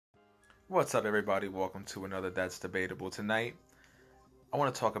What's up, everybody? Welcome to another That's Debatable. Tonight, I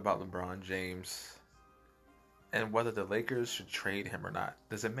want to talk about LeBron James and whether the Lakers should trade him or not.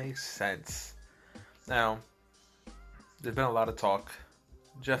 Does it make sense? Now, there's been a lot of talk.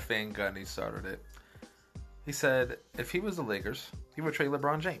 Jeff Van Gundy started it. He said if he was the Lakers, he would trade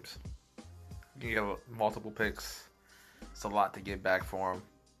LeBron James. You get multiple picks. It's a lot to get back for him.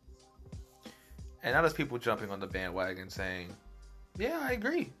 And now there's people jumping on the bandwagon saying, yeah, I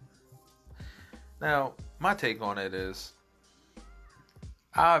agree. Now, my take on it is,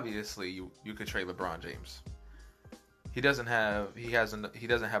 obviously, you could trade LeBron James. He doesn't have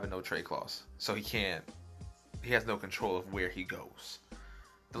a no trade clause, so he has no control of where he goes.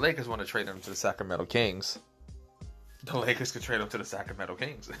 The Lakers want to trade him to the Sacramento Kings. The Lakers could trade him to the Sacramento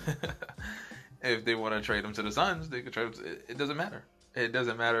Kings. If they want to trade him to the Suns, they could trade him. It doesn't matter. It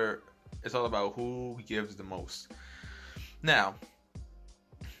doesn't matter. It's all about who gives the most. Now,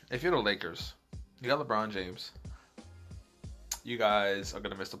 if you're the Lakers, you got LeBron James. You guys are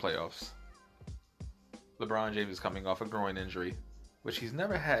going to miss the playoffs. LeBron James is coming off a groin injury, which he's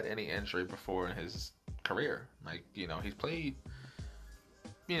never had any injury before in his career. He's played,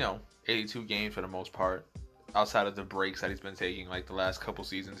 82 games for the most part. Outside of the breaks that he's been taking, like the last couple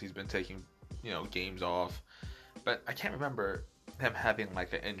seasons, he's been taking, games off. But I can't remember him having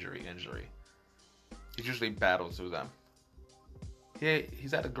like an injury. He usually battles through them.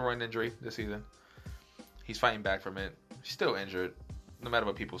 He's had a groin injury this season. He's fighting back from it. He's still injured. No matter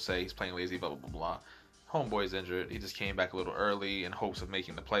what people say, he's playing lazy, blah, blah, blah, blah. Homeboy's injured. He just came back a little early in hopes of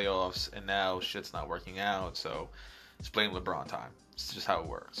making the playoffs, and now shit's not working out, so it's blame LeBron time. It's just how it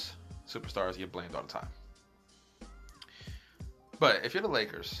works. Superstars get blamed all the time. But if you're the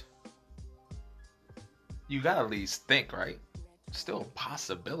Lakers, you gotta at least think, right? Still a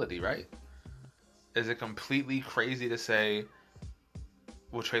possibility, right? Is it completely crazy to say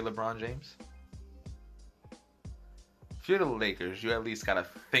we'll trade LeBron James? If you're the Lakers, you at least gotta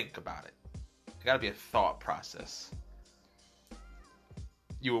think about it. It gotta be a thought process.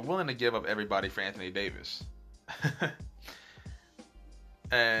 You were willing to give up everybody for Anthony Davis.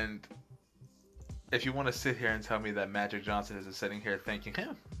 And if you want to sit here and tell me that Magic Johnson is sitting here thinking,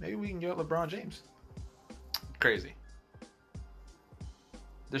 maybe we can get LeBron James. Crazy.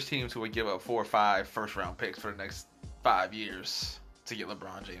 There's teams who would give up 4 or 5 first-round picks for the next 5 years to get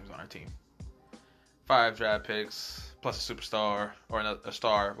LeBron James on our team. 5 draft picks plus a superstar or a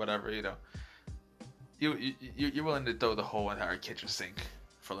star, whatever. You're willing to throw the whole entire kitchen sink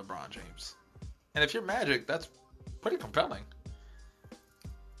for LeBron James. And if you're Magic, that's pretty compelling.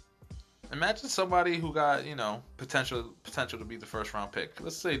 Imagine somebody who got potential to be the first-round pick.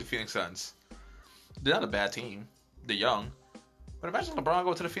 Let's say the Phoenix Suns. They're not a bad team. They're young. But imagine LeBron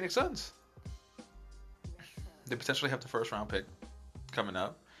go to the Phoenix Suns. They potentially have the first-round pick coming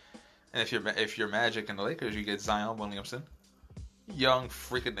up. And if you're Magic and the Lakers, you get Zion Williamson, young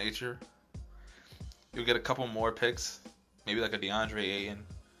freak of nature. You'll get a couple more picks, maybe like a DeAndre Ayton,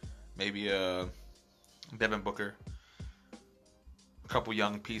 maybe a Devin Booker, a couple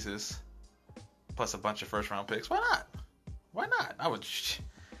young pieces, plus a bunch of first-round picks. Why not? Why not?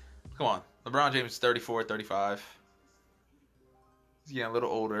 Come on. LeBron James is 34, 35. He's getting a little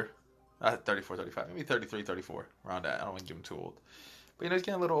older. 34, 35. Maybe 33, 34. Around that. I don't want to give him too old. But he's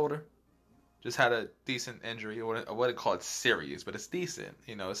getting a little older. Just had a decent injury. I wouldn't call it serious, but it's decent.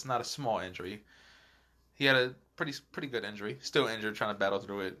 It's not a small injury. He had a pretty good injury. Still injured, trying to battle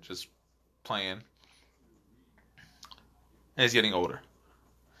through it, just playing. And he's getting older.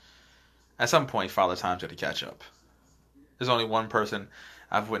 At some point, Father Time's got to catch up. There's only one person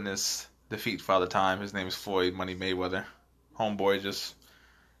I've witnessed defeat Father Time. His name is Floyd Money Mayweather. Homeboy just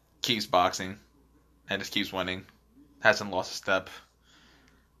keeps boxing and just keeps winning. Hasn't lost a step.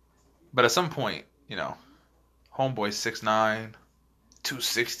 But at some point, homeboy's 6'9",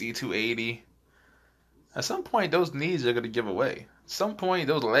 260, 280. At some point, those knees are going to give away. At some point,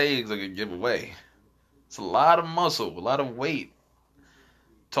 those legs are going to give away. It's a lot of muscle, a lot of weight.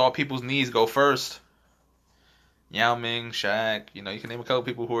 Tall people's knees go first. Yao Ming, Shaq, you can name a couple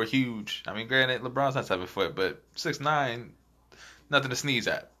people who are huge. I mean, granted, LeBron's not 7 foot, but 6'9", nothing to sneeze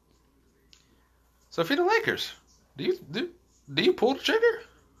at. So if you're the Lakers, do you pull the trigger?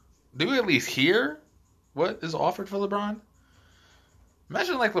 Do we at least hear what is offered for LeBron?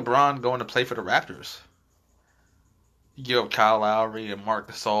 Imagine LeBron going to play for the Raptors. You give up Kyle Lowry and Marc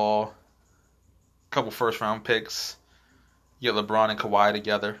Gasol, a couple first-round picks. You get LeBron and Kawhi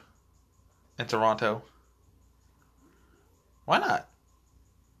together in Toronto. Why not?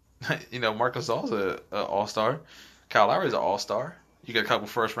 Marc Gasol's an all-star. Kyle Lowry's an all-star. You get a couple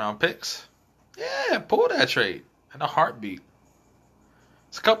first-round picks. Yeah, pull that trade in a heartbeat.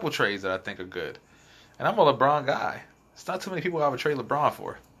 There's a couple trades that I think are good. And I'm a LeBron guy. It's not too many people I would trade LeBron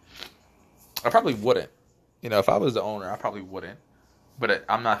for. I probably wouldn't. If I was the owner, I probably wouldn't. But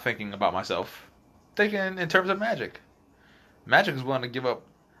I'm not thinking about myself. Thinking in terms of Magic. Magic is willing to give up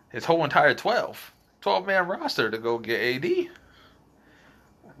his whole entire 12-man roster to go get AD.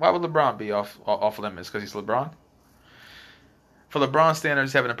 Why would LeBron be off limits? Because he's LeBron? For LeBron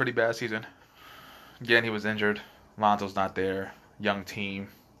standards, he's having a pretty bad season. Again, he was injured. Lonzo's not there. Young team.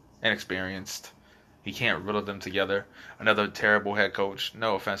 Inexperienced. He can't riddle them together. Another terrible head coach.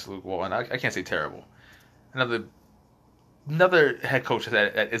 No offense to Luke Walton. I can't say terrible. Another head coach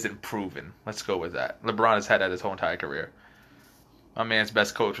that isn't proven. Let's go with that. LeBron has had that his whole entire career. My man's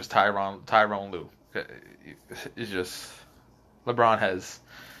best coach was Tyronn Lue. It's just LeBron has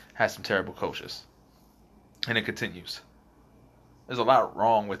some terrible coaches, and it continues. There's a lot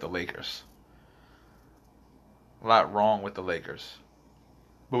wrong with the Lakers. But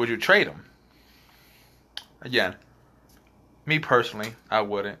would you trade him? Again, me personally, I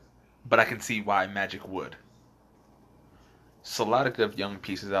wouldn't, but I can see why Magic would. There's a lot of good young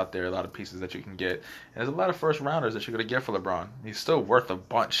pieces out there, a lot of pieces that you can get. And there's a lot of first rounders that you're going to get for LeBron. He's still worth a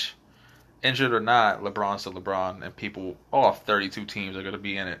bunch. Injured or not, LeBron's still LeBron, and all 32 teams are going to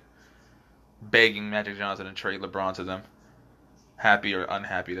be in it, begging Magic Johnson to trade LeBron to them. Happy or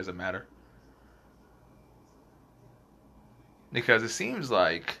unhappy, doesn't matter. Because it seems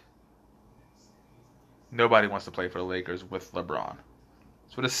like nobody wants to play for the Lakers with LeBron.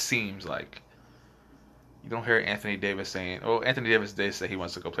 That's what it seems like. You don't hear Anthony Davis saying, Anthony Davis did say he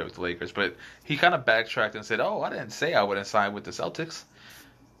wants to go play with the Lakers, but he kind of backtracked and said, I didn't say I wouldn't sign with the Celtics.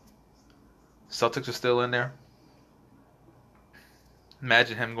 Celtics are still in there.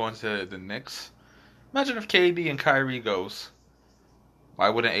 Imagine him going to the Knicks. Imagine if KD and Kyrie goes. Why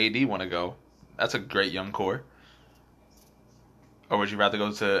wouldn't AD want to go? That's a great young core. Or would you rather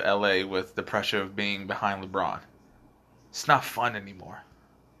go to LA with the pressure of being behind LeBron? It's not fun anymore.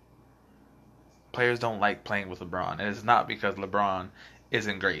 Players don't like playing with LeBron. And it's not because LeBron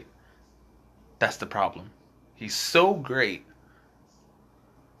isn't great. That's the problem. He's so great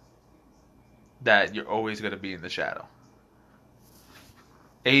that you're always going to be in the shadow.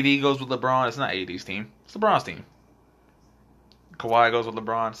 AD goes with LeBron. It's not AD's team. It's LeBron's team. Kawhi goes with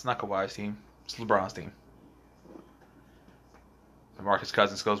LeBron. It's not Kawhi's team. It's LeBron's team. DeMarcus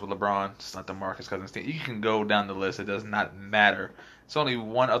Cousins goes with LeBron. It's not DeMarcus Cousins' team. You can go down the list. It does not matter. There's only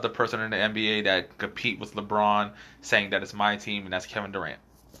one other person in the NBA that compete with LeBron saying that it's my team, and that's Kevin Durant.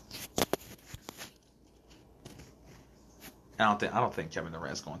 I don't think Kevin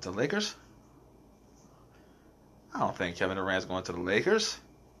Durant's going to the Lakers. I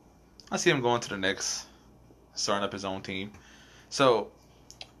see him going to the Knicks, starting up his own team. So,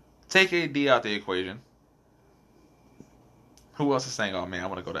 take AD out the equation. Who else is saying, I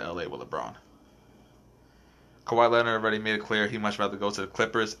want to go to LA with LeBron? Kawhi Leonard already made it clear he'd much rather go to the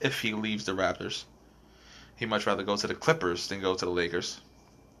Clippers if he leaves the Raptors. He'd much rather go to the Clippers than go to the Lakers.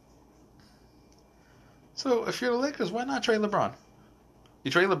 So, if you're the Lakers, why not trade LeBron?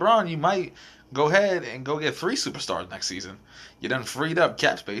 You trade LeBron, you might go ahead and go get 3 superstars next season. You done freed up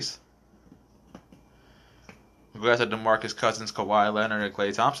cap space. Go after DeMarcus Cousins, Kawhi Leonard, and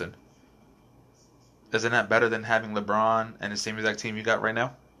Klay Thompson. Isn't that better than having LeBron and the same exact team you got right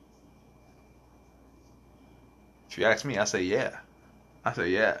now? If you ask me, I say yeah.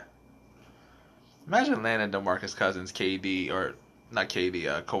 Imagine landing DeMarcus Cousins,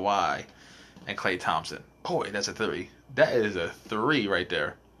 Kawhi, and Klay Thompson. Boy, that's a 3. That is a 3 right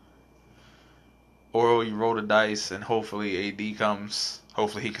there. Or you roll the dice and hopefully AD comes.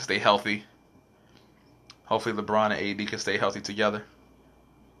 Hopefully he can stay healthy. Hopefully LeBron and AD can stay healthy together.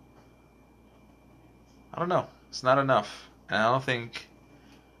 I don't know. It's not enough. And I don't think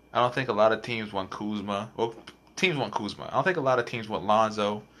a lot of teams want Kuzma. Well, teams want Kuzma. I don't think a lot of teams want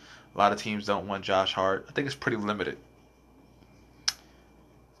Lonzo. A lot of teams don't want Josh Hart. I think it's pretty limited.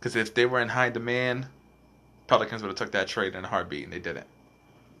 Because if they were in high demand, Pelicans would have took that trade in a heartbeat, and they didn't.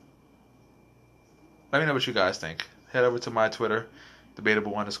 Let me know what you guys think. Head over to my Twitter,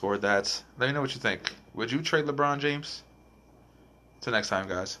 debatable_that's. Let me know what you think. Would you trade LeBron James? Till next time,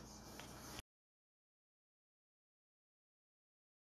 guys.